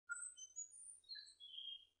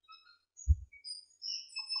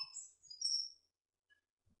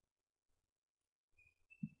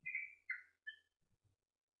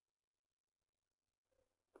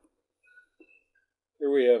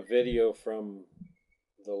Here we have video from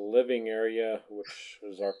the living area, which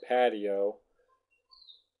is our patio.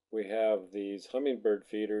 We have these hummingbird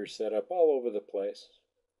feeders set up all over the place.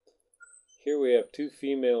 Here we have two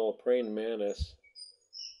female praying mantis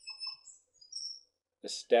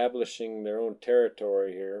establishing their own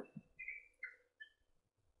territory here.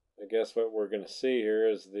 I guess what we're going to see here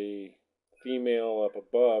is the female up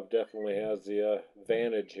above definitely has the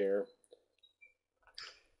advantage here.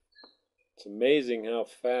 It's amazing how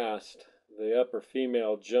fast the upper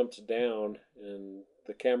female jumps down, and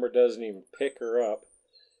the camera doesn't even pick her up,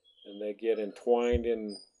 and they get entwined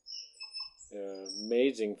in an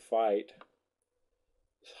amazing fight.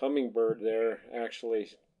 This hummingbird there actually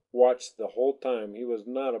watched the whole time. He was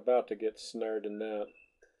not about to get snared in that.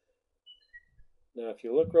 Now if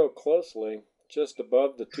you look real closely, just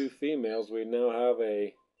above the two females we now have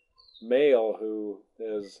a male who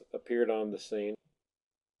has appeared on the scene.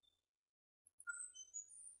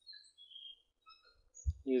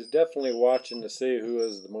 He's definitely watching to see who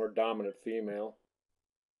is the more dominant female.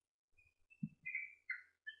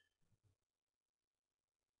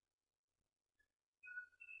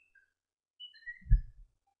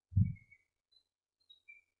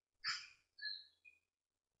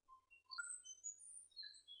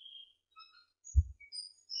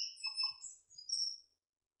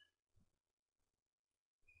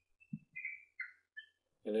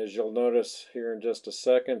 And as you'll notice here in just a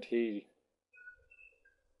second, he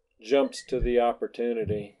jumps to the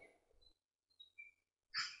opportunity.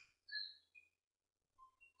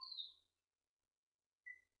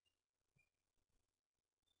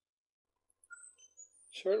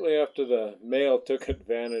 Shortly after the male took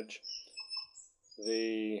advantage,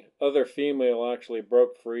 the other female actually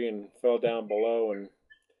broke free and fell down below and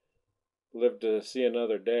lived to see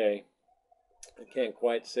another day. I can't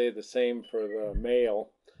quite say the same for the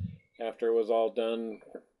male. After it was all done,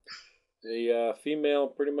 the female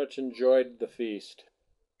pretty much enjoyed the feast.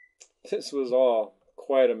 This was all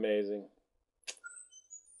quite amazing.